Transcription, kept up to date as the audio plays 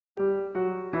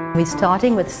We're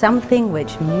starting with something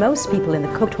which most people in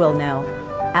the cooked world know,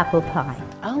 apple pie.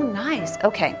 Oh, nice.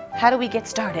 Okay, how do we get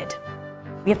started?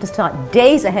 We have to start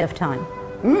days ahead of time.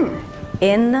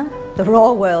 In the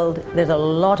raw world, there's a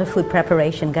lot of food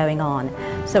preparation going on.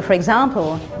 So for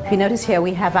example, if you notice here,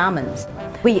 we have almonds.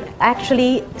 We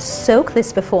actually soak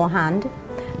this beforehand.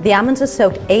 The almonds are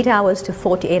soaked 8 hours to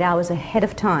 48 hours ahead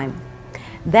of time.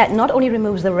 That not only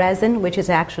removes the resin, which is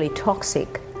actually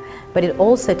toxic, but it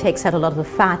also takes out a lot of the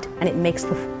fat and it makes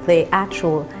the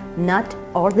actual nut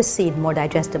or the seed more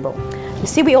digestible. You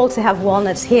see, we also have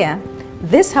walnuts here.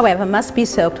 This, however, must be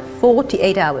soaked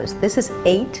 48 hours. This is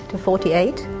 8 to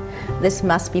 48. This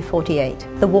must be 48.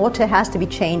 The water has to be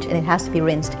changed and it has to be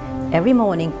rinsed every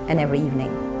morning and every evening.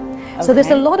 Okay. So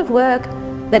there's a lot of work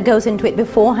that goes into it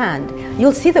beforehand.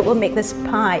 You'll see that we'll make this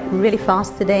pie really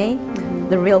fast today.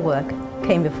 The real work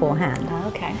came beforehand.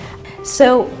 Okay.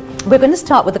 So we're going to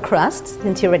start with the crust,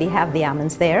 since you already have the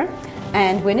almonds there.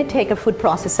 And we're going to take a food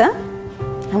processor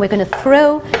and we're going to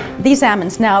throw these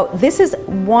almonds. Now, this is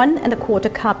 1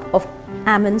 1/4 cup of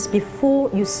almonds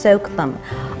before you soak them.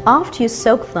 After you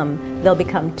soak them, they'll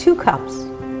become 2 cups.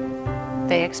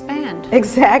 They expand.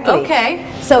 Exactly. Okay.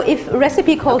 So if a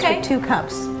recipe calls for 2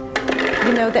 cups,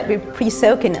 you know that we're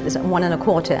pre-soaking it as 1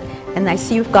 1/4. And I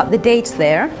see you've got the dates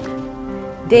there.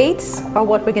 Dates are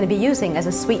what we're going to be using as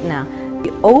a sweetener.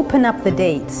 You open up the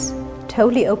dates,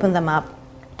 totally open them up,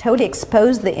 totally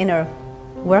expose the inner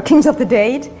workings of the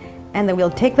date, and then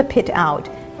we'll take the pit out.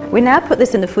 We now put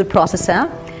this in the food processor,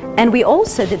 and we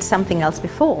also did something else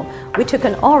before. We took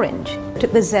an orange,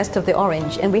 took the zest of the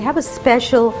orange, and we have a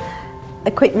special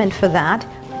equipment for that,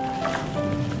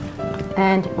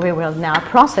 and we will now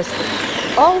process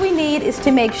it. All we need is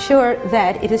to make sure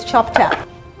that it is chopped up.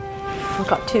 We've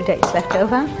got 2 days left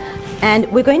over,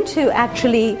 and we're going to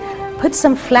actually put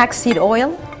some flaxseed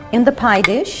oil in the pie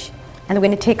dish, and we're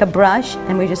going to take a brush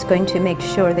and we're just going to make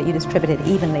sure that you distribute it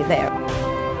evenly there.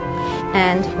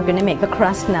 And we're going to make the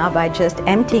crust now by just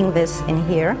emptying this in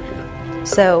here,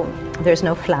 so there's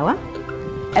no flour.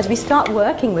 As we start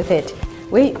working with it,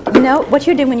 you know, what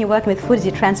you're doing when you're working with food is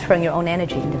you're transferring your own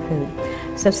energy into food.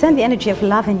 So send the energy of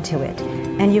love into it,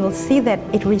 and you will see that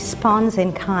it responds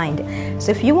in kind. So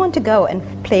if you want to go and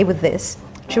play with this,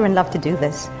 sure and love to do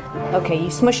this. Okay, you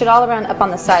smush it all around up on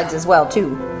the sides as well,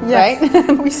 too, yes.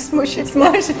 right? We smush it.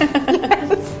 Smush.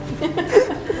 Yes.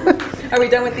 Are we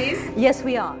done with these? Yes,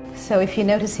 we are. So if you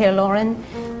notice here, Lauren,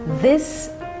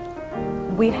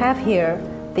 we have here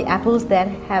the apples that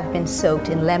have been soaked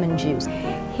in lemon juice.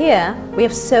 Here, we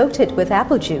have soaked it with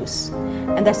apple juice,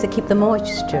 and that's to keep the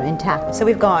moisture intact. So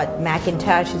we've got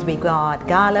Macintoshes, we've got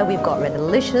Gala, we've got Red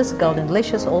Delicious, Golden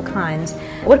Delicious, all kinds.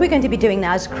 What we're going to be doing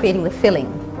now is creating the filling.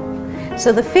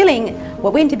 So the filling,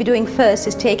 what we're going to be doing first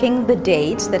is taking the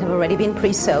dates that have already been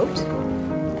pre-soaked.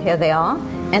 Here they are,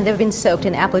 and they've been soaked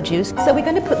in apple juice. So we're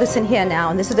going to put this in here now,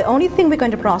 and this is the only thing we're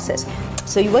going to process.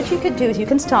 So what you could do is you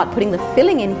can start putting the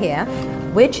filling in here,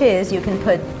 which is you can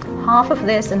put half of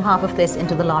this and half of this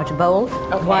into the large bowl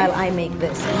while I make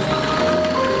this.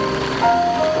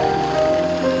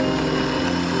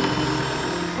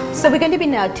 So we're going to be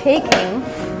now taking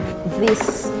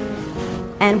this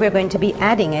and we're going to be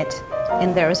adding it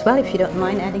in there as well, if you don't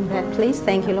mind adding that, please.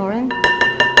 Thank you, Lauren.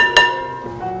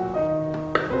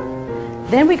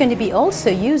 Then we're going to be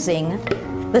also using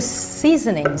the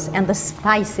seasonings and the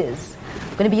spices.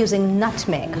 We're going to be using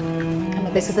nutmeg.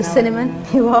 This is the cinnamon.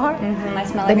 You are? I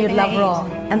smell then everything you'd love raw.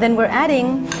 And then we're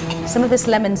adding some of this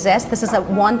lemon zest. This is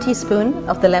 1 teaspoon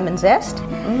of the lemon zest.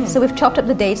 So we've chopped up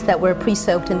the dates that were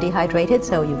pre-soaked and dehydrated,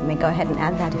 so you may go ahead and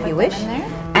add that if you wish.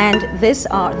 And these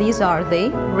are the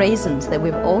raisins that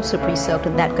we've also pre-soaked,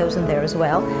 and that goes in there as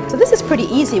well. So this is pretty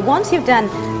easy. Once you've done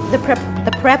the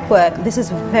prep work, this is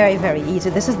very, very easy.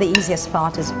 This is the easiest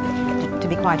part, to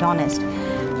be quite honest.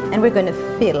 And we're going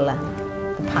to fill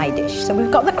the pie dish. So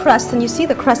we've got the crust, and you see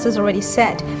the crust is already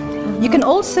set. You can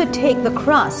also take the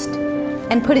crust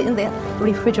and put it in the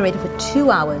refrigerator for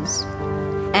 2 hours.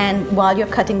 And while you're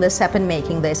cutting this up and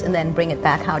making this, and then bring it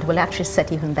back out, it will actually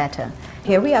set even better.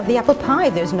 Here we have the apple pie.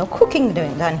 There's no cooking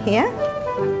done here.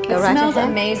 It smells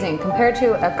amazing compared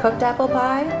to a cooked apple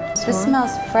pie. This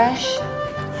smells fresh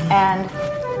and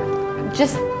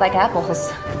just like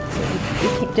apples. So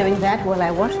you keep doing that while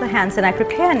I wash the hands, and I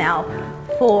prepare now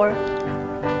for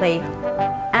the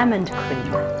almond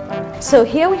cream. So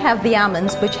here we have the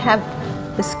almonds, which have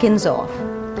the skins off.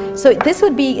 So this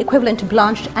would be equivalent to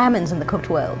blanched almonds in the cooked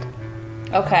world.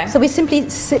 Okay. So we simply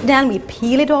sit down, we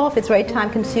peel it off. It's very time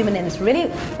consuming, and it's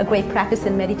really a great practice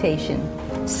in meditation.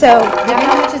 So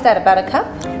how much is that? About a cup?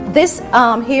 This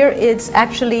here is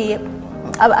actually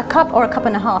a cup or a cup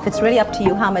and a half. It's really up to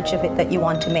you how much of it that you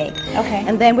want to make. Okay.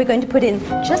 And then we're going to put in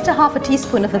just a half a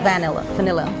teaspoon of the vanilla.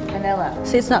 Vanilla.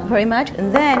 So it's not very much.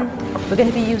 And then we're going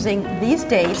to be using these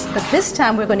dates, but this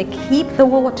time we're going to keep the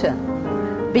water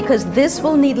because this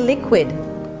will need liquid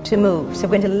to move. So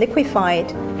we're going to liquefy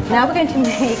it. Now we're going to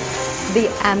make the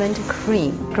almond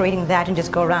cream. Creating that and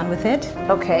just go around with it.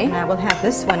 Okay. And I will have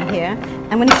this one here.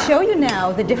 I'm going to show you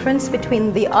now the difference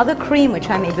between the other cream which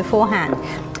I made beforehand.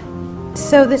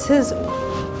 So this is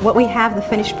what we have, the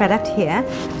finished product here.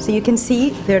 So you can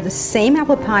see they're the same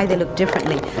apple pie, they look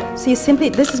differently. So you simply,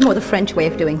 this is more the French way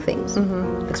of doing things.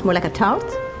 Looks more like a tart.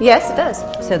 Yes, it does.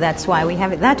 So that's why we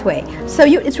have it that way. So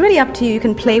it's really up to you, you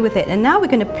can play with it. And now we're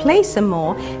going to play some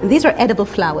more. And these are edible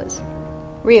flowers.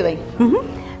 Really?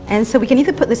 And so we can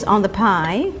either put this on the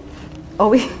pie, or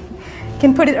we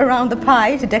can put it around the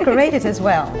pie to decorate it as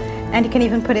well. And you can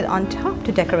even put it on top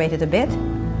to decorate it a bit.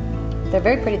 They're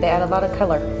very pretty, they add a lot of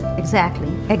color. Exactly,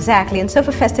 exactly. And so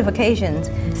for festive occasions.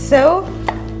 So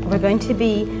we're going to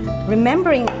be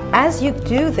remembering as you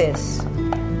do this,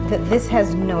 that this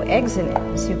has no eggs in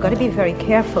it. So you've got to be very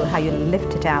careful how you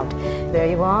lift it out. There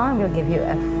you are. We'll give you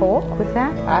a fork with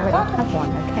that. I already have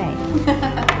one, okay.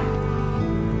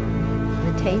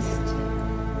 The taste.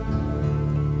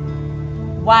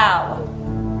 Wow.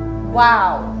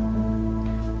 Wow.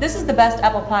 This is the best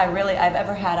apple pie really I've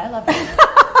ever had. I love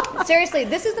it. Seriously,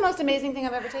 this is the most amazing thing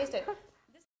I've ever tasted.